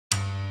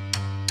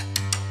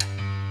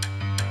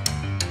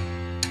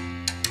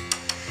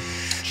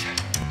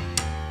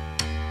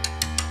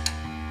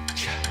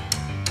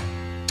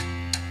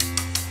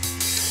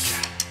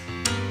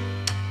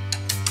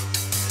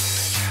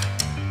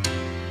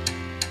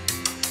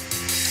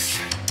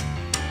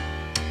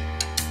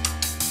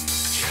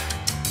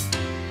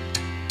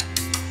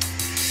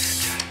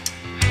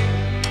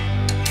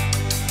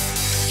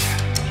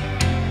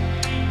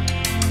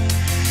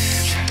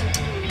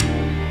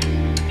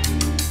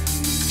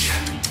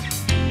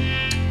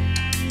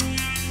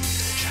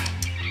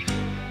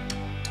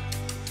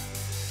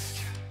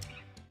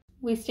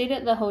We stayed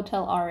at the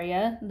Hotel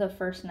Aria the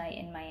first night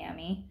in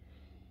Miami,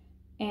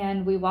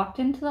 and we walked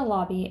into the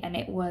lobby and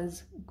it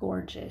was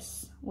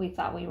gorgeous. We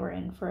thought we were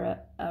in for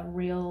a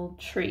real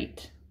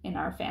treat in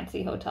our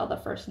fancy hotel the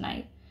first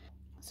night.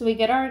 So we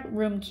get our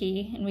room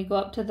key and we go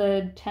up to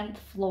the 10th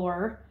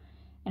floor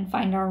and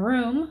find our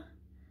room,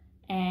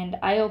 and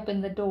I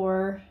opened the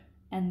door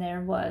and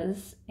there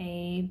was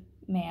a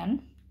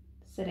man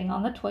sitting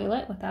on the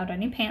toilet without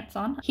any pants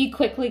on. He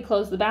quickly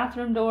closed the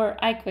bathroom door.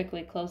 I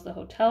quickly closed the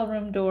hotel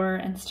room door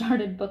and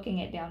started booking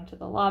it down to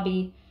the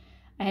lobby.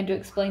 I had to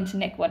explain to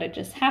Nick what had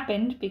just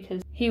happened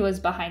because he was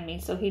behind me,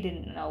 so he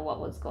didn't know what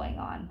was going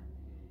on.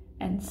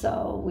 And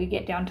so we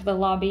get down to the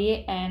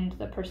lobby, and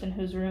the person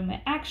whose room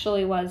it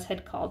actually was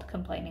had called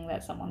complaining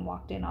that someone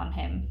walked in on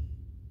him.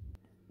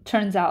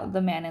 Turns out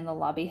the man in the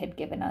lobby had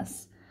given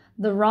us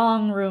the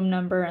wrong room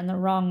number and the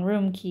wrong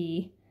room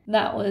key.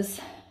 That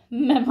was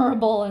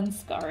memorable and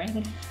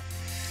scarring.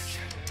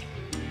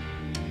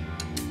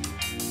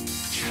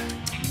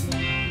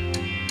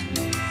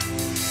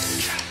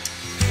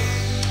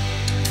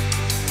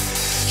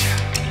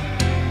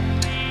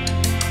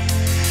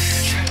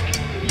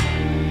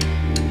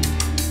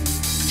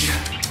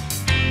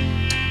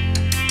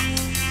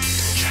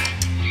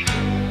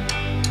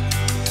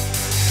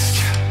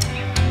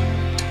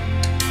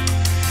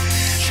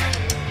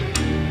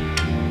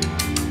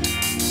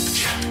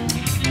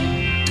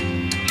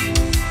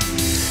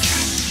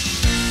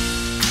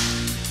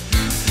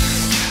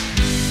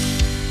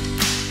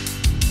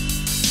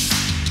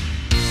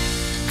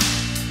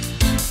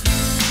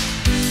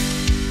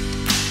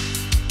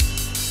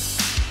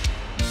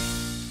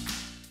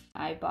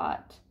 I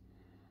bought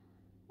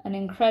an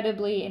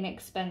incredibly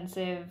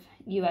inexpensive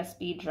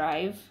USB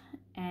drive,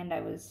 and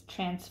I was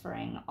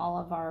transferring all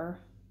of our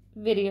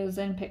videos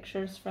and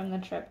pictures from the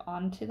trip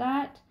onto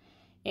that.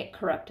 It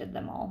corrupted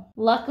them all.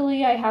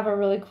 Luckily, I have a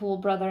really cool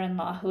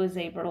brother-in-law who is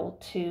able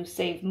to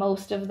save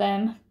most of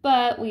them,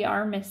 but we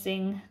are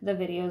missing the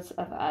videos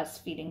of us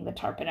feeding the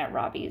tarpon at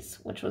Robbie's,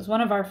 which was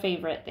one of our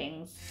favorite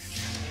things.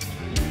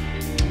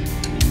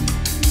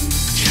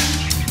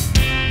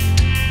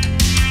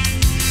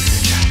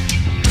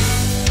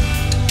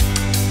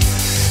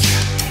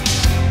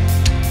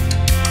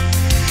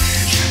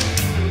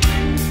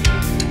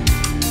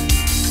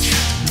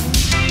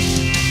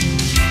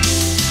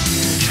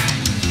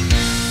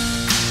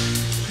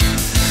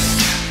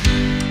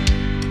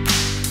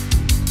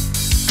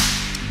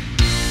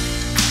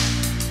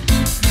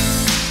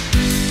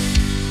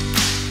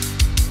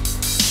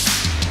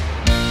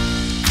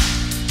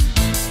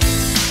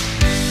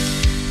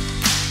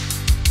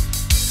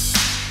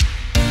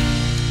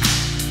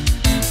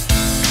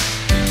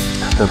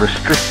 The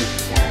restricted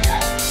area.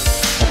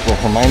 That's where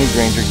Hermione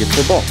Granger gets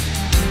her book.